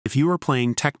if you are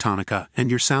playing Techtonica and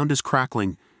your sound is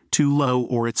crackling, too low,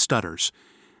 or it stutters.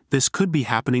 This could be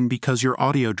happening because your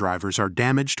audio drivers are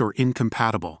damaged or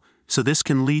incompatible, so this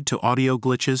can lead to audio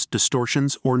glitches,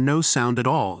 distortions, or no sound at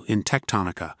all in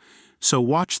Techtonica. So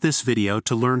watch this video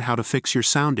to learn how to fix your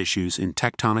sound issues in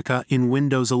Techtonica in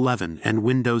Windows 11 and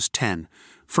Windows 10.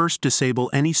 First, disable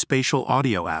any spatial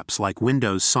audio apps like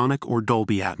Windows Sonic or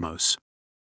Dolby Atmos.